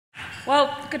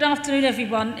Well, good afternoon,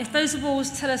 everyone. If those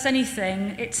awards tell us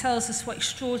anything, it tells us what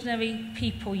extraordinary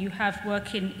people you have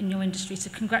working in your industry. So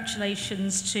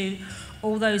congratulations to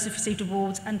all those who have received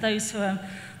awards and those who are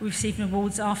receiving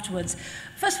awards afterwards.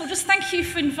 First of all, just thank you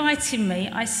for inviting me.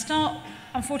 I start,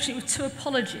 unfortunately, with two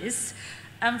apologies.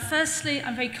 Firstly,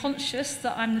 I'm very conscious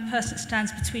that I'm the person that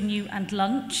stands between you and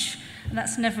lunch, and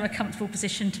that's never a comfortable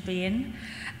position to be in.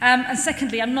 And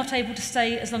secondly, I'm not able to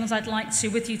stay as long as I'd like to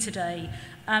with you today.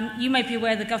 You may be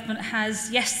aware the government has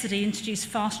yesterday introduced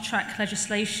fast-track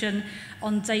legislation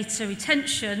on data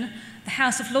retention. The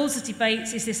House of Lords'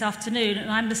 debate is this afternoon,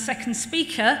 and I'm the second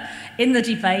speaker in the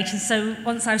debate, and so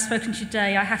once I've spoken to you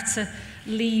today, I have to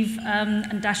leave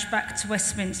and dash back to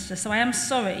Westminster. So I am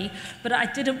sorry, but I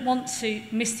didn't want to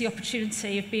miss the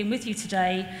opportunity of being with you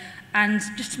today and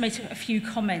just to make a few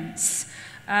comments.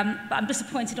 But I'm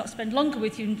disappointed not to spend longer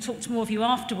with you and talk to more of you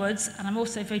afterwards, and I'm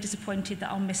also very disappointed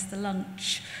that I'll miss the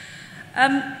lunch.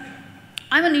 I'm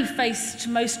a new face to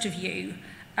most of you,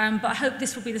 but I hope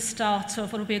this will be the start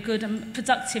of what will be a good and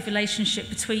productive relationship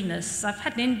between us. I've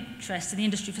had an interest in the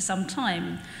industry for some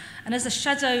time, and as a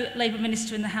shadow Labour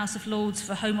Minister in the House of Lords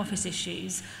for Home Office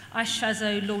issues, I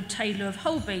shadow Lord Taylor of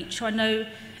Holbeach, who I know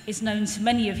is known to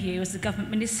many of you as the government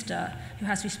minister who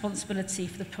has responsibility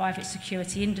for the private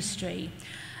security industry.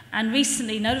 And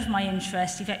recently, known of my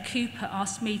interest, Yvette Cooper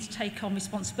asked me to take on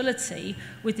responsibility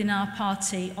within our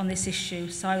party on this issue,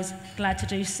 so I was glad to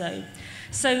do so.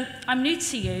 So I'm new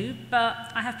to you,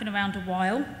 but I have been around a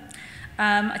while.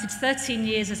 I did 13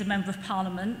 years as a Member of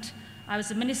Parliament. I was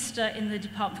a Minister in the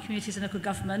Department of Communities and Local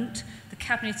Government, the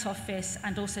Cabinet Office,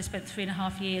 and also spent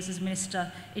 3.5 years as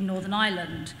Minister in Northern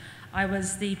Ireland. I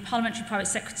was the Parliamentary Private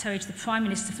Secretary to the Prime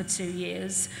Minister for 2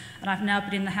 years, and I've now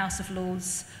been in the House of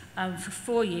Lords for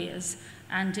 4 years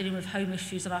and dealing with home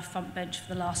issues on our front bench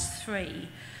for the last 3.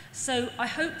 So I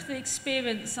hope the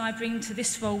experience I bring to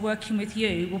this role working with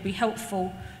you will be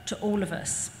helpful to all of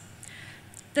us.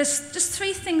 There's just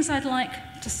 3 things I'd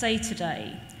like to say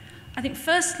today. I think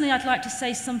firstly I'd like to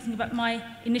say something about my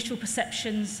initial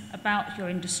perceptions about your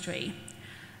industry.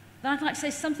 Then I'd like to say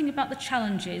something about the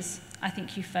challenges I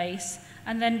think you face,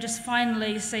 and then just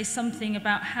finally say something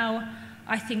about how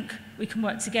I think we can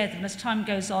work together, and as time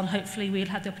goes on, hopefully we'll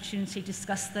have the opportunity to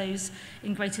discuss those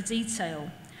in greater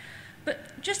detail.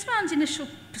 But just around initial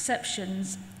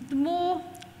perceptions, the more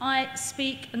I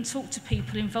speak and talk to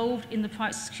people involved in the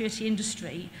private security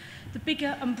industry, the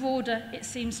bigger and broader it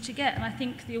seems to get, and I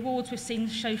think the awards we've seen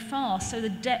show far, so the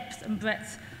depth and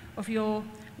breadth of your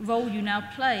role you now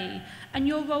play, and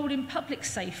your role in public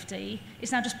safety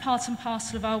is now just part and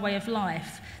parcel of our way of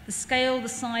life. The scale, the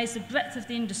size, the breadth of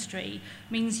the industry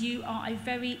means you are a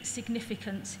very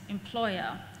significant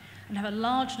employer and have a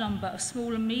large number of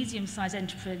small and medium-sized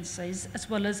enterprises as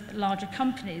well as larger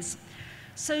companies.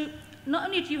 So not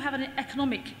only do you have an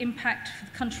economic impact for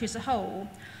the country as a whole,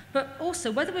 but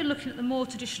also whether we're looking at the more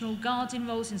traditional guardian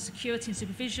roles in security and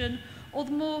supervision or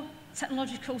the more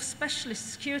technological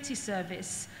specialist security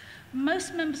service,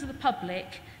 most members of the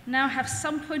public now have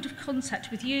some point of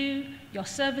contact with you, your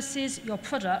services, your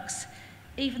products,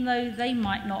 even though they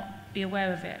might not be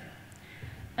aware of it.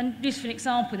 And just for an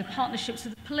example, the partnerships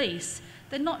with the police,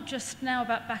 they're not just now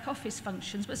about back office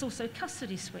functions, but it's also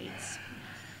custody suites.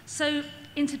 So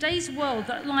in today's world,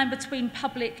 that line between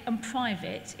public and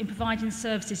private in providing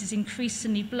services is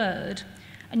increasingly blurred,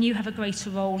 and you have a greater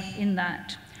role in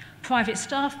that. Private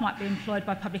staff might be employed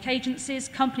by public agencies,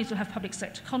 companies will have public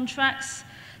sector contracts,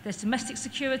 there's domestic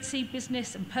security,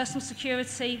 business and personal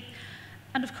security,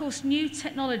 and of course new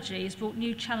technology has brought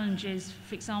new challenges,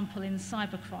 for example in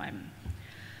cybercrime.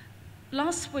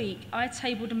 Last week I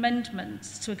tabled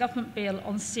amendments to a government bill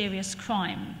on serious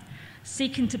crime,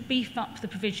 seeking to beef up the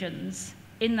provisions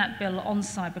in that bill on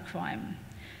cybercrime.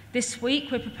 This week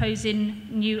we're proposing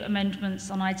new amendments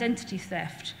on identity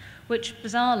theft, which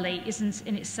bizarrely isn't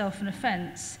in itself an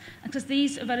offence, because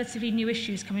these are relatively new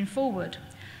issues coming forward.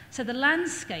 So the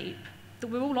landscape that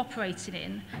we're all operating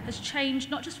in has changed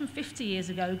not just from 50 years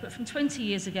ago, but from 20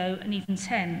 years ago and even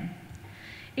 10.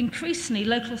 Increasingly,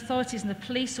 local authorities and the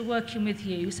police are working with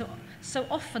you, so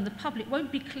often the public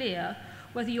won't be clear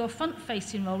whether your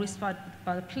front-facing role is by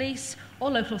the police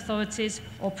or local authorities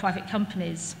or private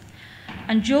companies.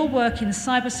 And your work in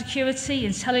cybersecurity,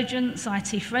 intelligence,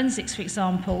 IT forensics, for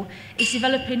example, is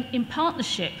developing in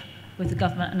partnership with the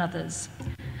government and others.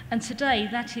 And today,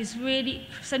 that is really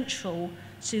central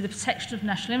to the protection of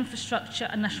national infrastructure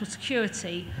and national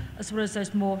security, as well as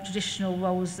those more traditional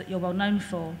roles that you're well known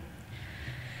for.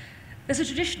 There's a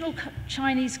traditional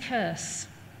Chinese curse.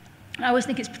 I always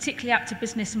think it's particularly apt to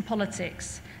business and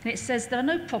politics. And it says there are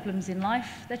no problems in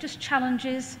life, they're just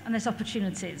challenges and there's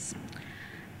opportunities.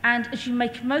 And as you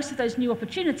make most of those new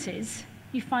opportunities,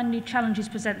 you find new challenges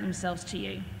present themselves to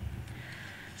you.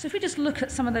 So if we just look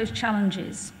at some of those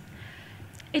challenges,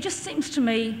 it just seems to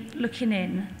me, looking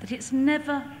in, that it's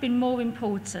never been more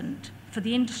important for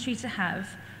the industry to have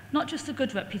not just a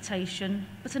good reputation,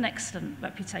 but an excellent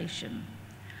reputation.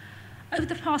 Over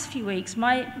the past few weeks,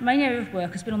 my main area of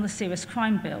work has been on the Serious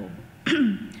Crime Bill.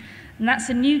 And that's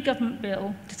a new government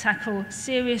bill to tackle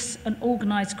serious and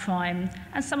organised crime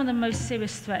and some of the most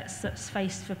serious threats that's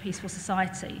faced for a peaceful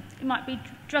society. It might be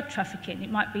drug trafficking, it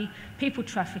might be people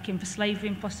trafficking for slavery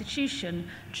and prostitution,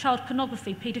 child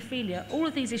pornography, paedophilia, all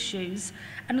of these issues,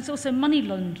 and it's also money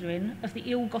laundering of the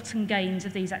ill-gotten gains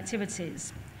of these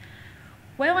activities.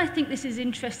 Where I think this is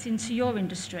interesting to your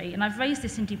industry, and I've raised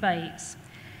this in debates,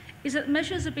 is that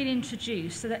measures have been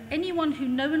introduced so that anyone who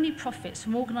knowingly profits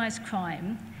from organised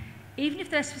crime, even if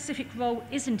their specific role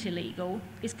isn't illegal,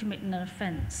 is committing an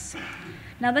offence.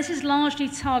 Now, this is largely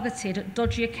targeted at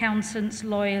dodgy accountants,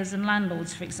 lawyers and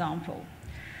landlords, for example.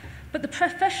 But the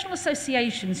professional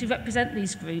associations who represent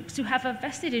these groups, who have a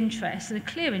vested interest and a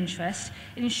clear interest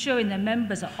in ensuring their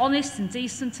members are honest and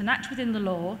decent and act within the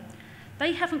law,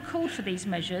 they haven't called for these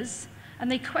measures, and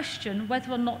they question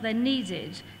whether or not they're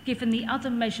needed, given the other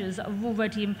measures that are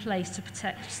already in place to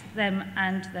protect them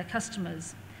and their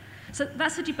customers. So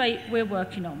that's a debate we're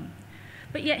working on.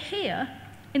 But yet here,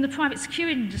 in the private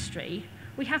security industry,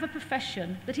 we have a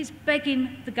profession that is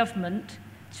begging the government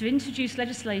to introduce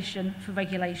legislation for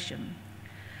regulation.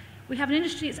 We have an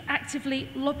industry that's actively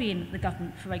lobbying the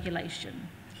government for regulation.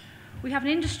 We have an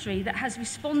industry that has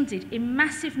responded in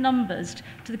massive numbers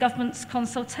to the government's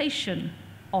consultation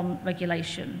on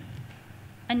regulation,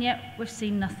 and yet we've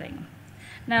seen nothing.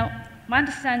 Now, my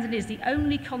understanding is the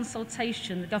only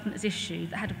consultation the government has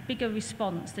issued that had a bigger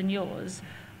response than yours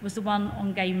was the one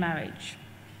on gay marriage.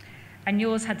 And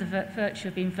yours had the virtue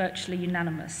of being virtually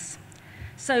unanimous.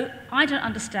 So I don't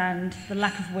understand the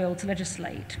lack of will to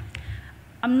legislate.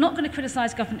 I'm not going to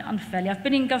criticise government unfairly. I've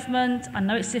been in government. I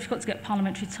know it's difficult to get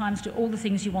parliamentary time to do all the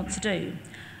things you want to do.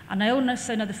 And I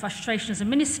also know the frustration as a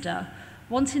minister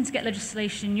wanting to get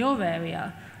legislation in your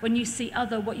area when you see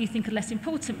other, what you think are less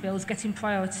important bills getting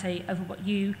priority over what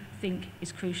you think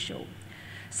is crucial.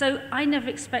 So I never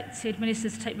expected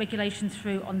ministers to take regulation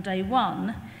through on day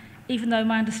one, even though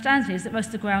my understanding is that most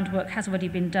of the groundwork has already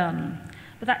been done.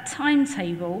 But that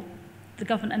timetable the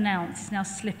government announced is now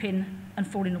slipping and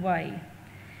falling away.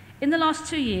 In the last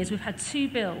 2 years, we've had 2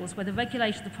 bills where the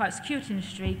regulation of the private security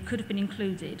industry could have been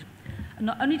included. And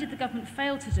not only did the government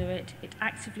fail to do it, it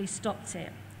actively stopped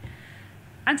it.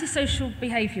 Antisocial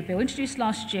behaviour bill, introduced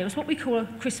last year, was what we call a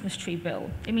Christmas tree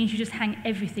bill. It means you just hang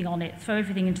everything on it, throw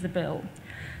everything into the bill.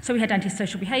 So we had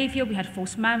antisocial behaviour, we had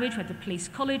forced marriage, we had the police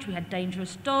college, we had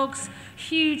dangerous dogs,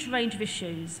 huge range of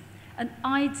issues. An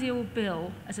ideal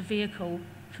bill as a vehicle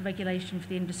for regulation for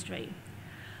the industry.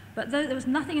 But though there was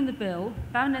nothing in the bill,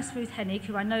 Baroness Smith,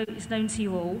 who I know is known to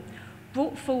you all,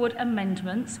 brought forward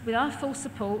amendments with our full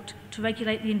support to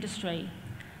regulate the industry.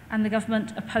 And the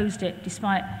government opposed it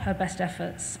despite her best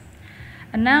efforts.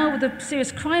 And now with the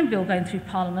Serious Crime Bill going through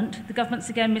Parliament, the government's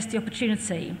again missed the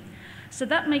opportunity. So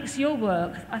that makes your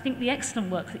work, I think the excellent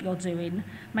work that you're doing,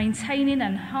 maintaining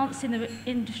and enhancing the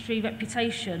industry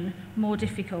reputation, more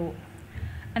difficult.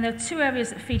 And there are 2 areas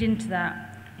that feed into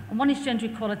that. And one is gender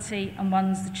equality and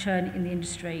one's the churn in the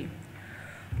industry.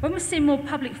 When we're seeing more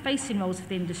public-facing roles of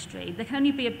the industry, there can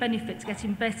only be a benefit to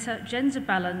getting better gender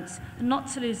balance and not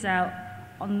to lose out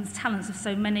on the talents of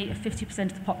so many, of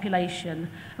 50% of the population.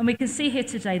 And we can see here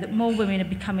today that more women are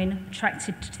becoming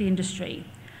attracted to the industry.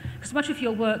 Because much of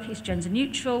your work is gender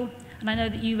neutral, and I know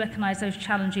that you recognise those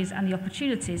challenges and the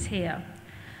opportunities here.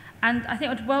 And I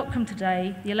think I'd welcome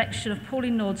today the election of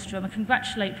Pauline Nordstrom and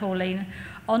congratulate Pauline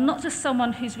on not just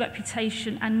someone whose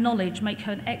reputation and knowledge make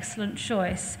her an excellent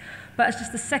choice, but as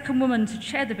just the second woman to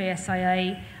chair the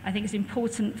BSIA, I think it's an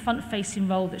important front-facing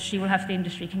role that she will have for the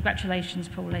industry. Congratulations,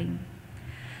 Pauline.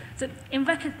 So in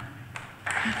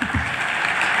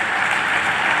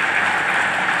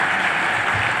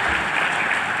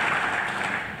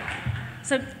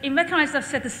recognising, I've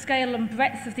said, the scale and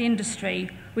breadth of the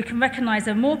industry, we can recognise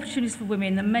there are more opportunities for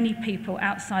women than many people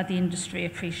outside the industry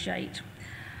appreciate.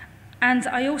 And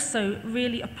I also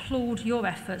really applaud your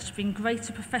efforts to bring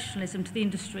greater professionalism to the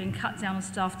industry and cut down on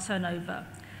staff turnover.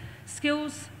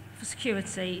 Skills for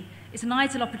security is an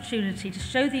ideal opportunity to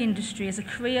show the industry as a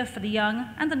career for the young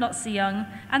and the not so young,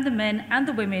 and the men and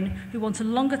the women who want a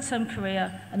longer-term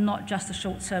career and not just a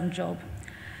short-term job.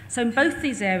 So in both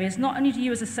these areas, not only do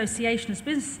you as associations,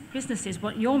 businesses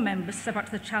want your members to step up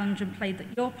to the challenge and play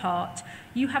your part,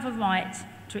 you have a right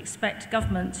to expect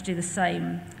government to do the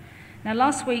same. Now,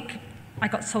 last week, I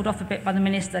got told off a bit by the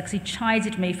Minister because he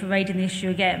chided me for raising the issue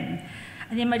again.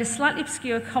 And he made a slightly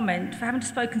obscure comment for having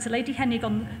spoken to Lady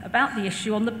Hennig about the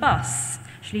issue on the bus.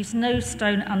 She leaves no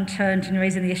stone unturned in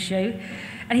raising the issue.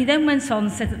 And he then went on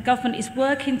and said that the government is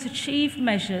working to achieve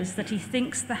measures that he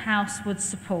thinks the House would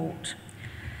support.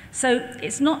 So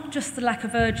it's not just the lack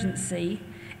of urgency,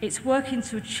 it's working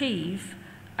to achieve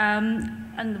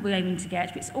and we're aiming to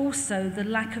get, but it's also the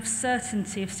lack of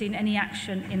certainty of seeing any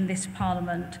action in this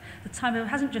Parliament. The time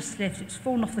hasn't just slipped, it's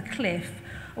fallen off the cliff,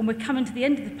 and we're coming to the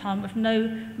end of the Parliament with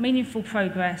no meaningful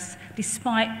progress,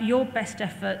 despite your best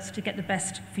efforts to get the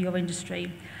best for your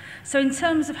industry. So in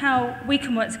terms of how we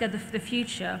can work together for the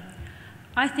future,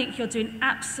 I think you're doing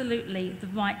absolutely the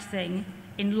right thing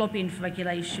in lobbying for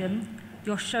regulation.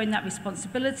 You're showing that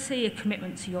responsibility, a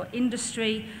commitment to your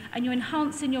industry, and you're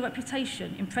enhancing your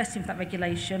reputation in pressing for that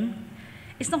regulation.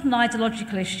 It's not an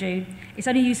ideological issue, it's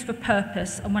only used for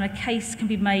purpose and when a case can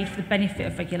be made for the benefit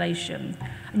of regulation.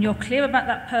 And you're clear about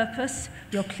that purpose,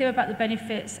 you're clear about the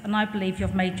benefits, and I believe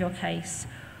you've made your case.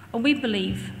 And we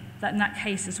believe that in that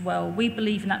case as well, we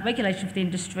believe in that regulation for the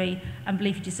industry and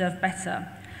believe you deserve better.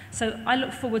 So I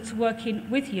look forward to working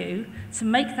with you to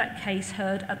make that case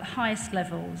heard at the highest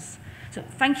levels. So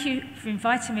thank you for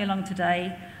inviting me along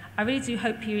today. I really do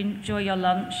hope you enjoy your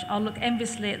lunch. I'll look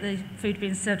enviously at the food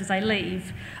being served as I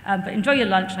leave, but enjoy your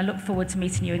lunch and I look forward to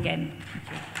meeting you again.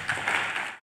 Thank you.